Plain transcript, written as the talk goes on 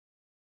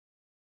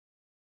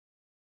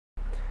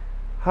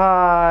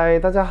嗨，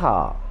大家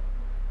好，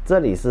这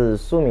里是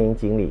书名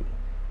锦鲤，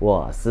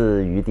我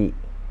是鱼弟，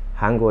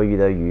韩国鱼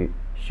的鱼，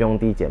兄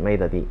弟姐妹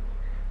的弟，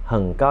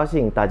很高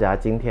兴大家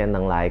今天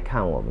能来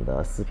看我们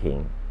的视频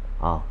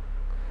啊。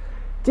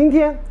今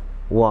天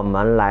我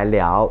们来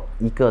聊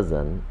一个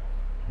人，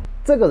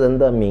这个人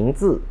的名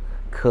字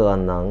可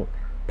能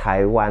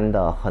台湾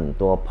的很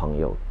多朋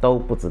友都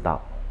不知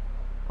道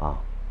啊，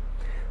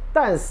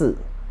但是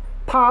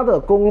他的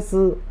公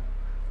司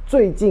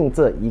最近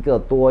这1个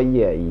多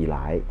月以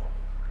来，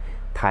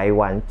台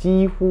湾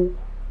几乎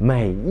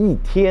每一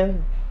天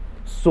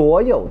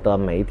所有的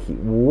媒体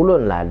无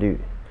论蓝绿，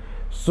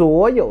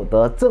所有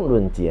的政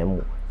论节目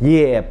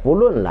也不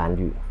论蓝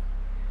绿，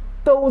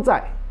都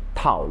在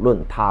讨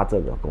论他这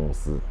个公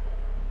司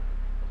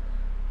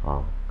啊。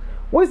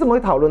为什么会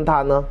讨论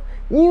他呢？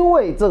因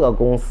为这个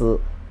公司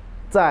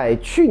在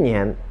去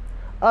年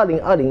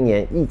2020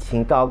年疫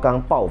情刚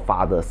刚爆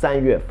发的3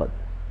月份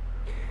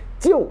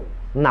就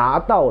拿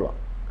到了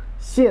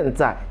现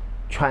在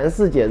全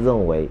世界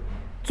认为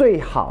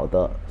最好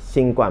的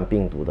新冠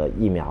病毒的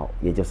疫苗，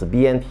也就是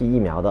Bnt 疫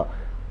苗的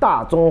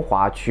大中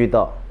华区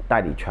的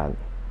代理权。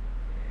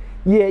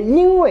也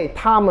因为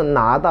他们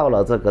拿到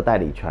了这个代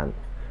理权，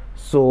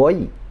所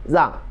以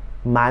让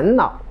满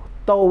脑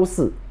都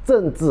是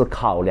政治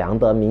考量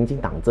的民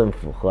进党政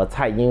府和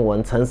蔡英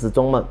文、陈时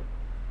中们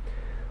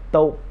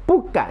都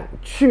不敢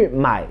去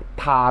买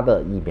他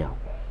的疫苗，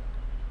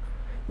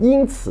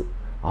因此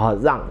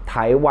让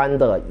台湾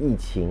的疫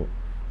情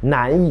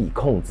难以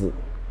控制，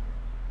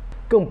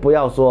更不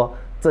要说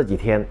这几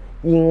天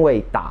因为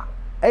打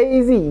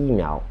AZ 疫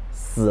苗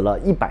死了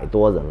100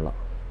多人了。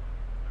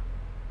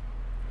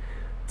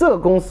这个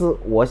公司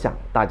我想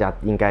大家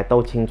应该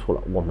都清楚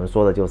了，我们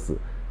说的就是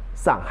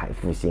上海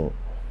复星，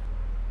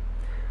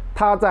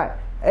它在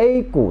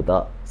A 股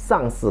的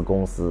上市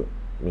公司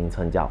名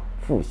称叫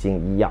复星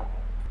医药，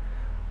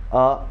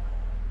而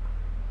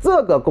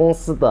这个公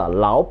司的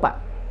老板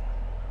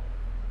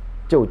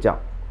就叫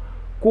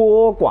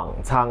郭广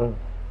昌。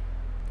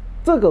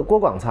这个郭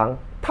广昌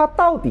他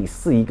到底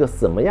是一个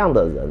什么样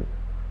的人？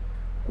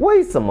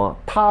为什么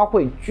他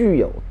会具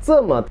有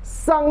这么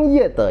商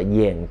业的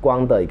眼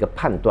光的一个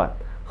判断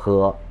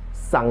和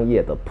商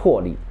业的魄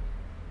力，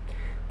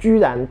居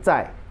然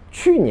在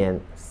去年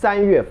3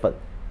月份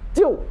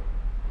就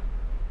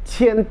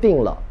签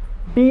订了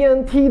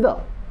Bnt 的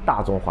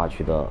大中华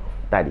区的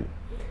代理？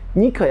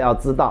你可要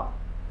知道，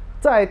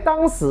在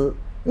当时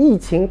疫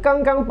情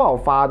刚刚爆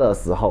发的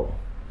时候，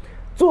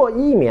做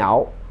疫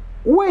苗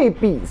未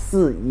必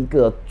是一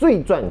个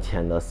最赚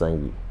钱的生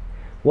意。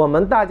我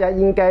们大家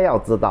应该要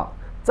知道，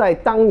在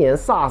当年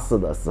SARS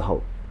的时候，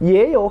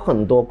也有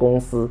很多公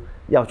司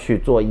要去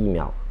做疫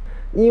苗，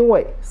因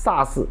为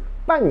SARS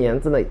半年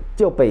之内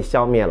就被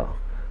消灭了，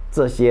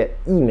这些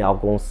疫苗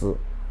公司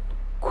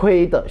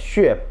亏得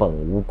血本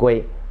无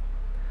归。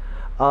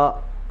而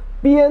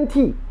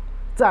Bnt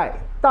在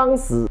当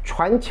时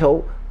全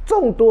球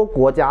众多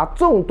国家、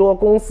众多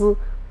公司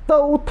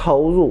都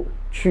投入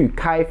去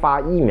开发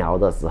疫苗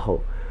的时候，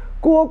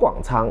郭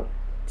广昌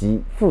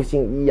及复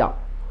星医药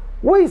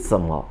为什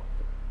么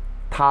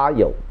他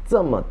有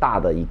这么大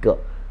的一个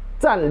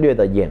战略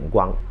的眼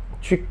光，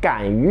去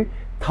敢于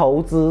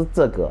投资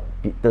这个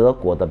德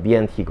国的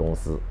Bnt 公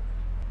司？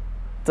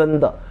真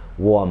的，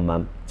我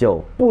们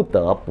就不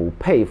得不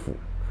佩服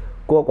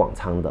郭广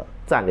昌的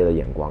战略的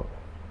眼光。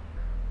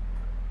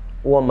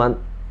我们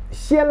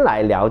先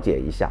来了解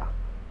一下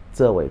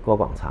这位郭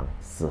广昌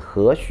是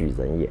何许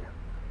人也。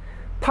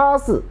他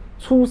是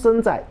出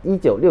生在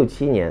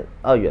1967年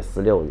2月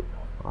16日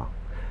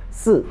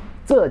是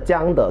浙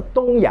江的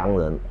东阳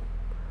人。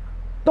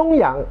东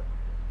阳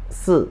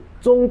是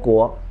中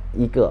国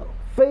一个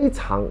非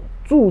常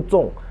注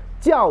重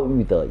教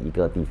育的一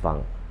个地方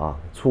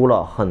出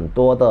了很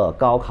多的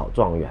高考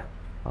状元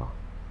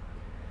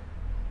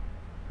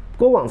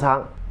郭广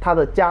昌他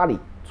的家里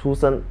出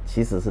身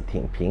其实是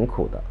挺贫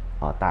苦的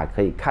大家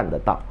可以看得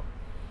到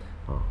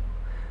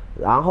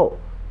然后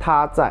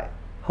他在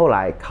后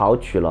来考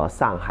取了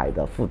上海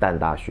的复旦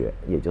大学，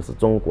也就是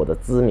中国的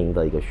知名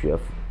的一个学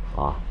府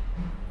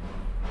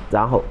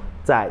然后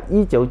在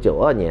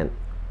1992年，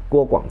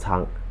郭广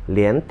昌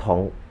连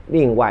同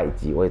另外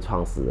几位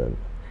创始人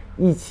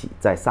一起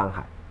在上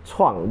海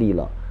创立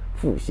了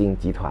复星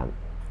集团。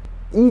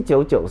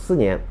1994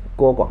年，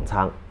郭广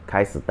昌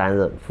开始担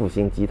任复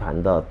星集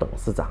团的董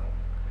事长。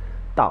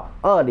到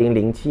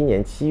2007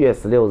年7月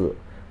16日，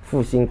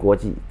复星国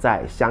际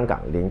在香港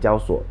联交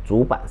所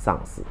主板上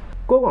市。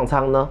郭广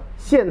昌呢，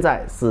现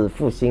在是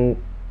复星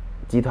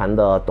集团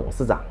的董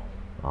事长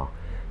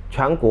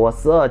全国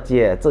12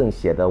届政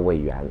协的委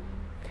员，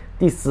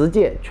第10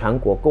届全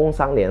国工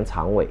商联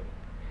常委，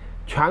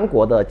全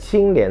国的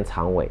青联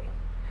常委，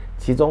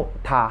其中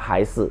他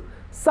还是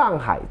上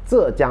海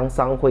浙江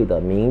商会的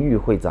名誉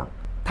会长。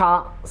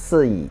他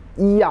是以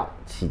医药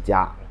起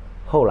家，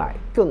后来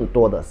更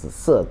多的是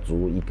涉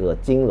足一个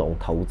金融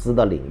投资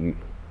的领域。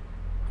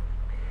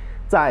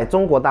在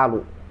中国大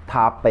陆，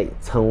他被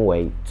称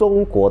为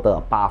中国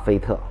的巴菲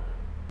特。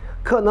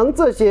可能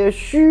这些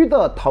虚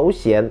的头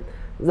衔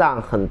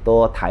让很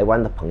多台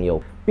湾的朋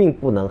友并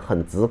不能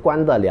很直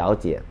观的了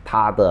解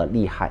他的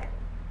厉害，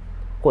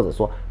或者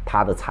说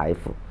他的财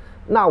富。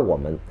那我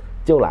们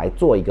就来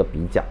做一个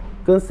比较，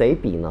跟谁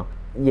比呢？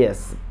也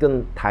是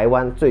跟台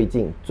湾最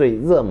近最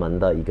热门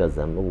的一个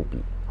人物比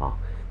啊，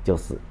就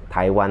是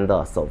台湾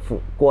的首富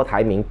郭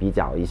台铭比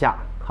较一下，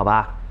好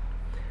吧？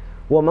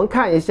我们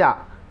看一下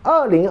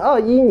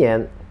2021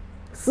年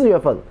4月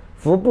份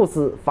福布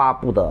斯发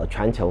布的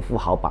全球富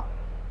豪榜，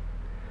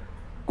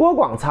郭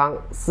广昌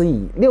是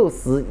以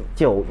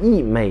69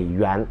亿美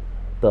元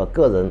的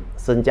个人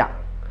身价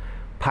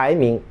排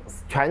名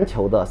全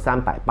球的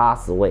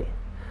380位，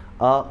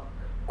而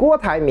郭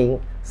台铭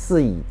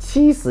是以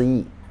70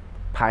亿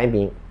排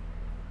名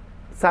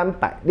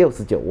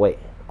369位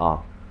啊，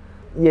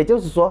也就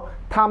是说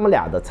他们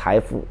俩的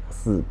财富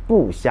是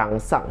不相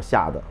上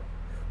下的。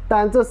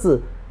但这是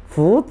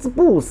福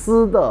布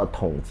斯的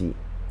统计，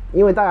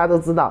因为大家都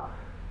知道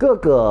各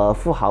个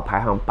富豪排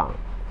行榜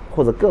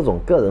或者各种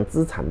个人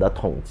资产的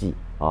统计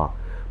啊，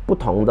不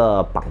同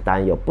的榜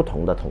单有不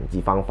同的统计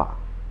方法，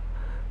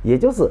也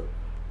就是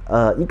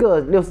一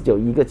个69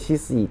亿，一个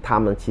70亿，他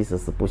们其实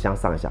是不相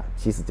上下，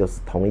其实就是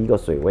同一个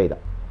水位的。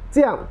这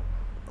样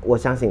我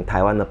相信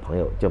台湾的朋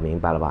友就明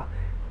白了吧？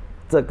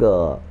这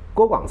个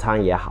郭广昌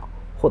也好，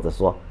或者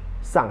说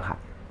上海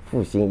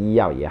复星医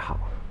药也好，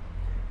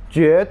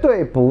绝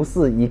对不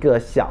是一个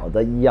小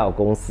的医药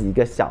公司，一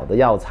个小的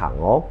药厂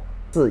哦，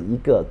是一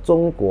个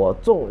中国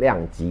重量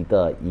级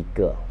的一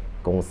个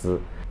公司。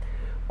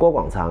郭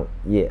广昌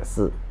也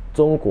是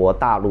中国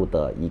大陆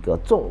的一个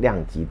重量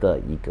级的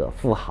一个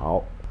富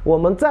豪。我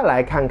们再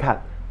来看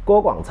看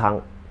郭广昌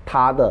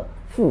他的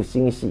复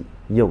星系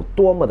有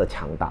多么的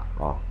强大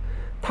啊！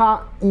他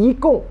一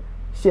共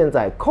现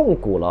在控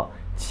股了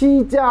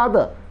7家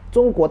的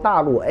中国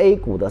大陆 A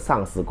股的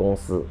上市公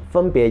司，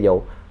分别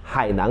由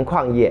海南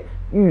矿业、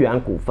豫园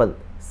股份、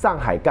上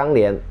海钢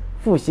联、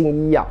复星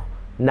医药、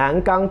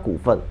南钢股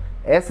份、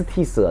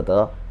ST 舍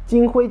得、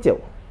金辉酒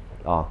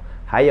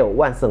还有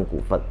万盛股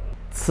份。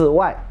此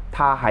外，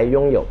他还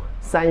拥有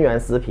三元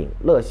食品、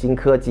乐新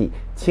科技、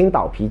青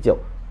岛啤酒、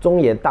中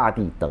研大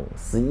地等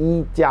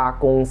11家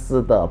公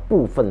司的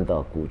部分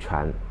的股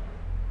权。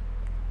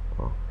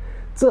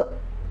这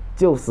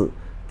就是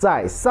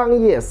在商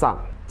业上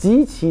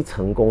极其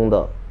成功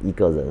的一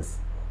个人士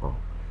啊，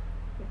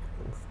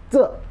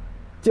这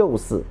就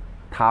是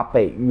他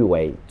被誉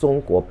为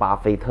中国巴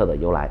菲特的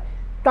由来。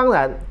当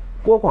然，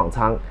郭广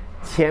昌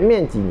前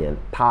面几年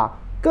他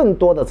更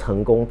多的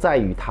成功在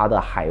于他的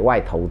海外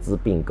投资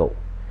并购，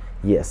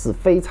也是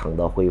非常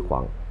的辉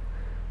煌。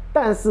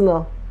但是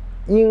呢，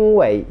因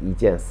为一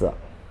件事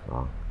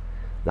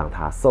让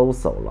他收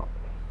手了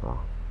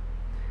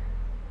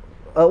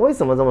为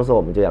什么这么说？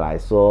我们就来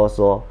说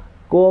说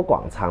郭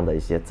广昌的一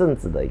些政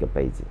治的一个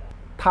背景。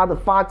他的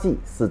发迹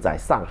是在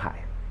上海，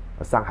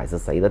上海是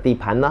谁的地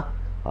盘呢？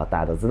大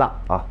家都知道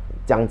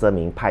江泽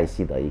民派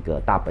系的一个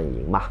大本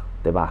营嘛，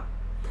对吧？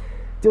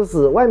就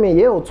是外面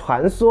也有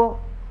传说，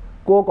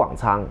郭广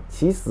昌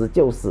其实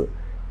就是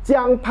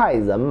江派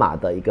人马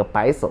的一个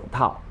白手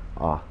套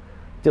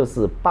就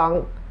是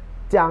帮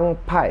江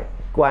派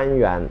官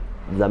员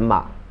人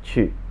马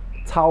去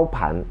操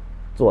盘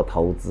做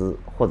投资，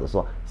或者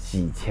说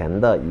洗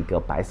钱的一个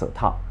白手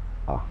套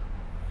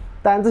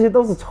当然这些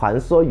都是传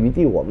说，余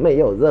地我没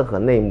有任何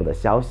内幕的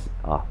消息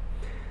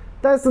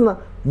但是呢，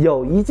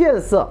有一件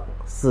事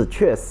是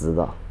确实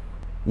的，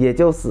也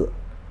就是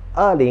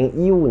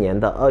2015年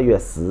的2月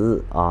10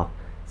日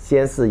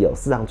先是有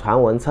市场传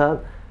闻称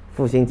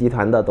复星集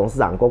团的董事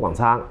长郭广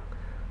昌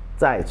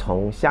在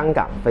从香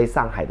港飞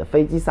上海的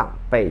飞机上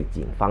被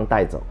警方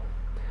带走。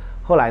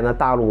后来呢，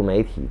大陆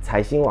媒体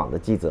财新网的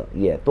记者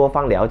也多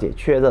方了解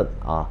确认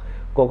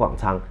郭广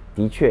昌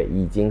的确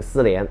已经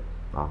失联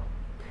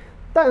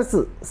但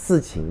是事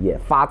情也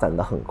发展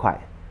得很快，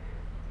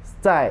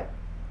在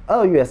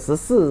2月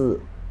14日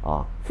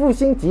复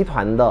星集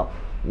团的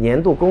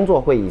年度工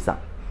作会议上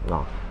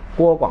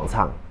郭广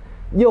昌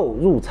又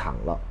入场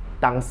了，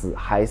当时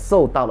还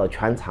受到了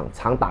全场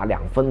长达2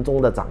分钟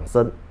的掌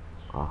声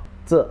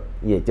这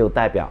也就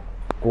代表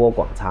郭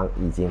广昌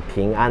已经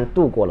平安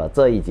度过了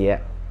这一劫。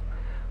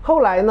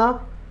后来呢，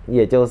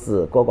也就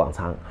是郭广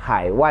昌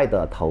海外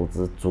的投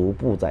资逐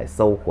步在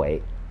收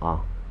回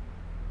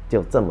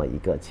就这么一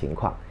个情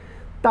况。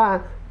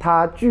但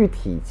他具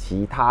体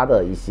其他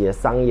的一些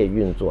商业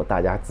运作，大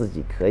家自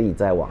己可以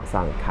在网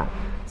上看，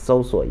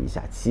搜索一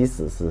下，其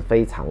实是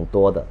非常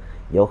多的，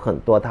有很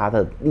多他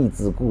的励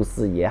志故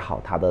事也好，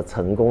他的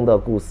成功的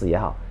故事也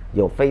好，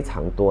有非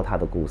常多他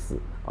的故事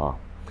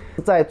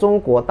在中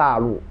国大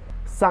陆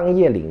商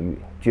业领域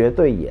绝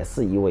对也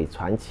是一位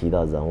传奇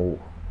的人物。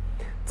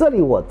这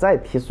里我再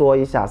提说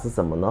一下是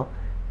什么呢？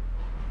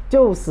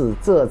就是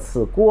这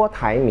次郭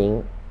台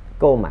铭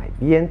购买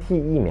Bnt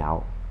疫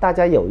苗，大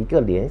家有一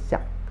个联想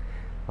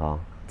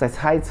在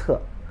猜测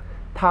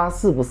他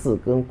是不是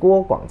跟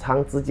郭广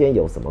昌之间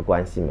有什么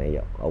关系没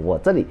有我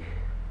这里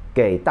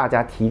给大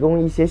家提供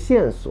一些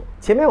线索。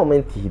前面我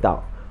们提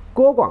到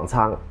郭广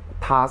昌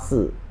他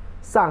是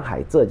上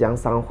海浙江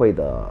商会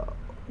的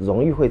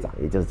荣誉会长，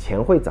也就是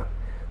前会长。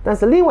但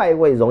是另外一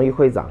位荣誉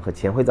会长和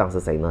前会长是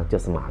谁呢？就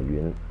是马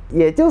云。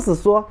也就是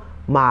说，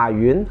马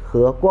云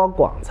和郭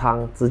广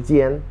昌之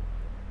间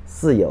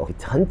是有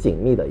很紧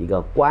密的一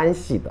个关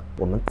系的。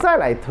我们再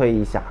来推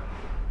一下，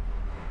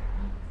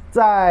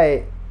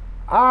在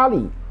阿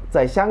里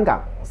在香港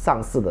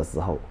上市的时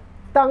候，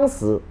当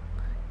时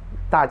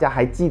大家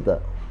还记得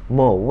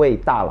某位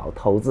大佬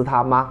投资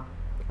他吗？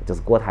就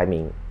是郭台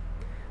铭。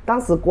当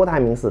时郭台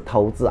铭是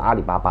投资阿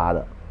里巴巴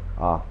的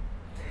啊，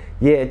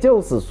也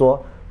就是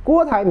说，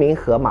郭台铭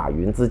和马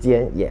云之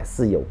间也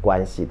是有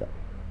关系的。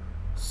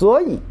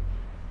所以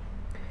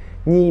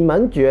你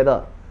们觉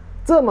得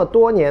这么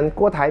多年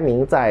郭台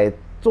铭在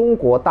中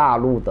国大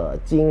陆的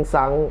经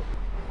商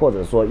或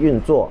者说运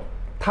作，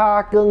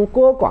他跟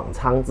郭广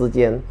昌之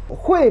间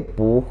会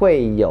不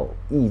会有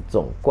一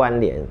种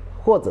关联，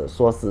或者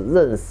说是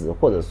认识，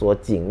或者说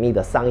紧密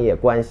的商业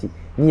关系？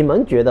你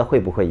们觉得会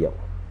不会有？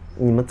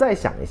你们再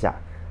想一下，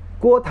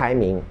郭台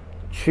铭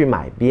去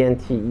买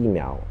Bnt 疫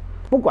苗，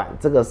不管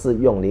这个是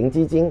用零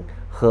基金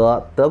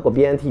和德国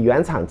Bnt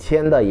原厂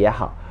签的也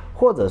好，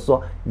或者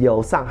说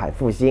由上海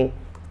复星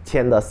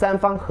签的3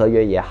方合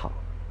约也好，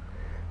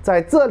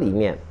在这里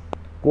面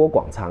郭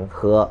广昌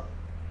和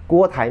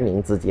郭台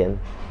铭之间，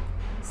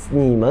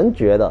你们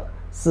觉得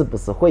是不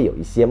是会有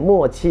一些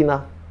默契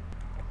呢？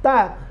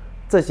但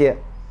这些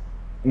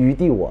余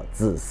地我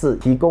只是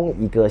提供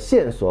一个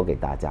线索给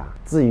大家，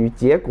至于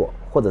结果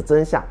或者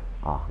真相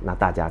啊，那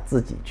大家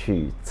自己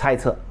去猜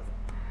测，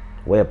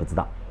我也不知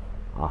道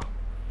啊。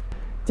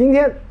今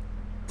天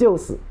就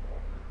是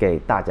给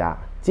大家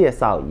介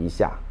绍一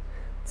下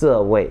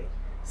这位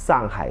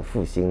上海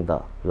复星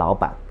的老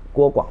板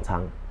郭广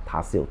昌，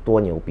他是有多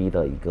牛逼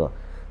的一个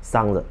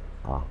商人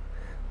啊，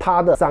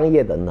他的商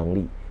业的能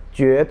力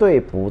绝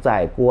对不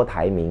在郭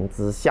台铭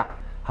之下。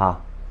好，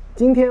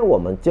今天我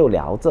们就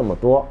聊这么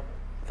多，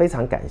非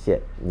常感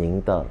谢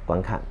您的观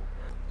看。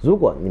如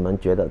果你们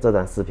觉得这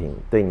段视频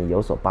对你有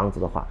所帮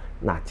助的话，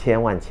那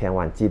千万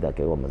记得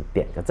给我们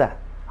点个赞，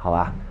好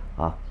吧？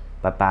好，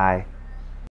拜拜。